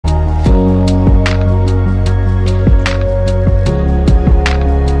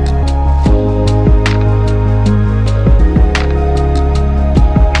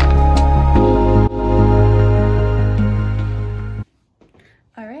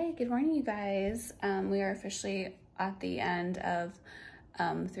Good morning, you guys. We are officially at the end of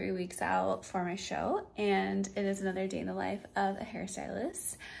 3 weeks out for my show, and it is another day in the life of a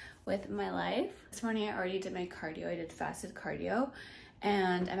hairstylist with my life. This morning I already did my cardio. I did fasted cardio,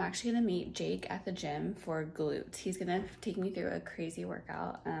 and I'm actually gonna meet Jake at the gym for glutes. He's gonna take me through a crazy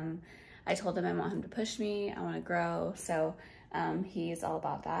workout. I told him I want him to push me, I want to grow, so he's all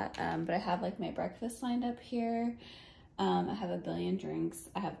about that. But I have like my breakfast lined up here. I have a billion drinks.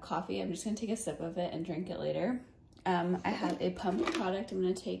 I have coffee. I'm just gonna take a sip of it and drink it later. I have a pump product I'm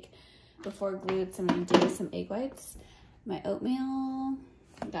gonna take before glutes. I'm gonna do some egg whites, my oatmeal,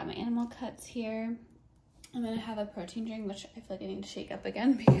 I've got my animal cuts here. I'm gonna have a protein drink, which I feel like I need to shake up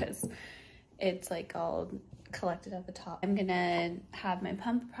again because it's like all collected at the top. I'm gonna have my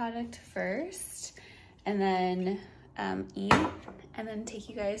pump product first, and then eat, and then take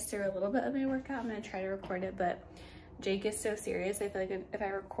you guys through a little bit of my workout. I'm gonna try to record it, but Jake is so serious. I feel like if I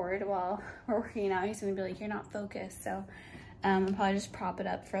record while we're working out, he's gonna be like, you're not focused. So I'll probably just prop it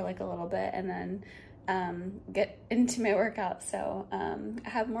up for like a little bit and then get into my workout. So I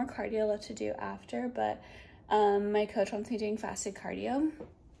have more cardio left to do after, but my coach wants me doing fasted cardio.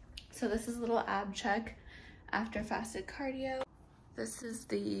 So this is a little ab check after fasted cardio. This is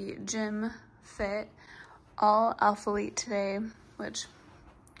the Gym Fit all Alphalete today, which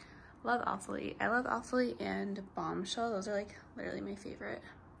love Alphalete. I love Alphalete and Bombshell. Those are like literally my favorite.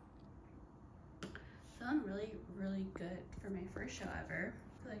 Feeling really, really good for my first show ever.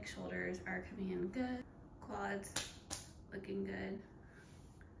 I feel like shoulders are coming in good. Quads looking good.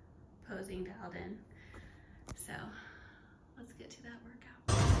 Posing dialed in. So let's get to that workout.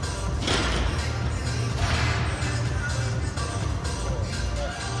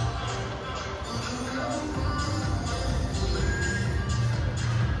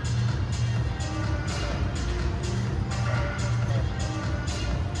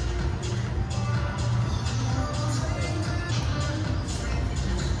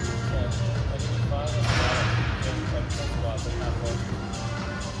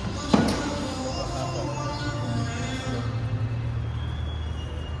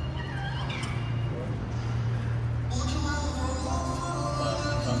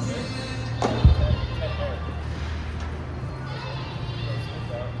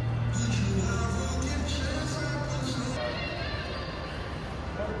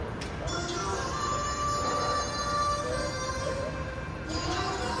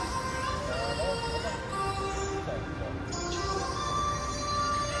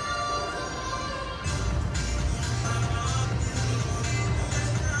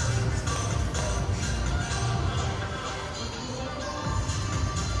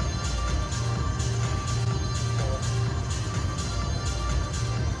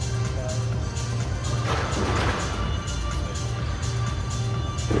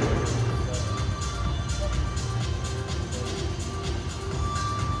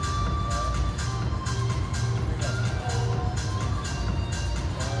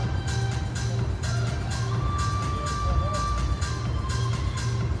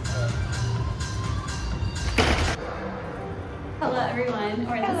 Hello everyone,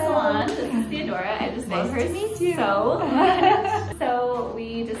 we're in the salon. This is Theodora. I just love her so much. So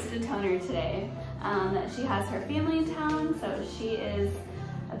we just did a toner today. She has her family in town, so she is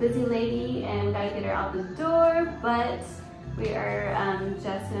a busy lady and we gotta get her out the door, but we are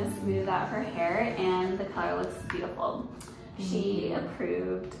just gonna smooth out her hair and the color looks beautiful. She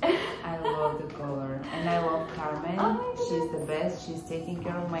approved. I love the color, and I love Carmen. Oh, she's the best. She's taking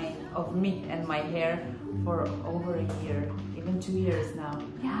care of me and my hair for over a year, even 2 years now.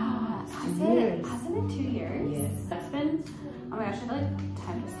 Yeah, hasn't it 2 years? Yes. That's been, oh my gosh, I feel like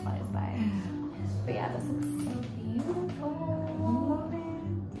time just flies by. But yeah, this looks so beautiful. Love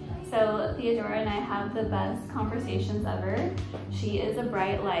it. So Theodora and I have the best conversations ever. She is a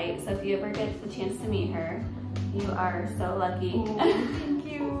bright light, so if you ever get the chance to meet her, you are so lucky. Oh, thank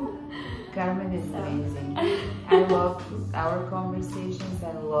you. Carmen is amazing. I love our conversations.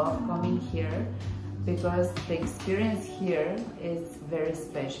 I love coming here because the experience here is very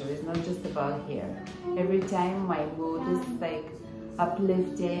special. It's not just about hair. Every time my mood is like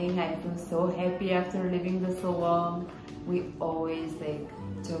uplifting. I feel so happy after leaving the salon. We always like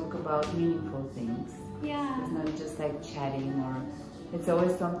talk about meaningful things. Yeah. It's not just like chatting, or it's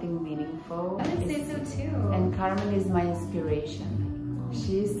always something meaningful. I would say so too. And Carmen is my inspiration.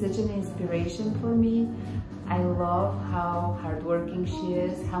 She is such an inspiration for me. I love how hardworking she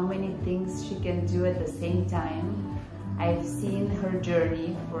is, how many things she can do at the same time. I've seen her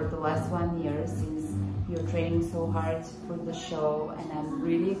journey for the last 1 year since You're training so hard for the show, and I'm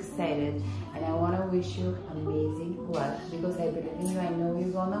really excited. And I want to wish you amazing luck because I believe in you. I know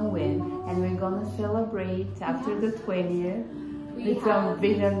you're gonna win, and we're gonna celebrate after the 20th with some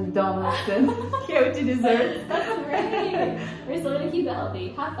vegan donuts and healthy desserts. That's great. We're still gonna keep it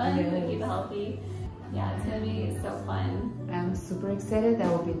healthy. Have fun, but keep it healthy. Yeah, it's gonna be so fun. I'm super excited. I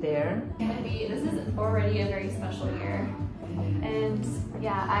will be there. This is already a very special year. And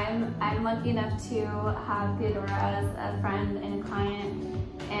yeah, I'm lucky enough to have Theodora as a friend and a client,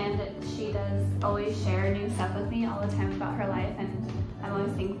 and she does always share new stuff with me all the time about her life, and I'm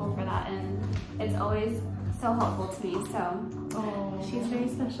always thankful for that, and it's always so helpful to me. So she's very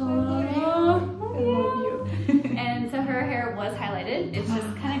special. I love you. And so her hair was highlighted. It's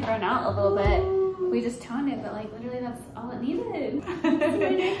just kind of grown out a little bit. We just toned it, but like literally that's all it needed.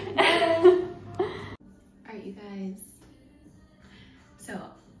 Alright, you guys. So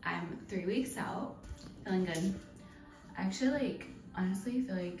I'm 3 weeks out, feeling good. I actually honestly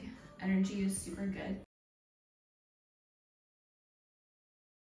feel like energy is super good.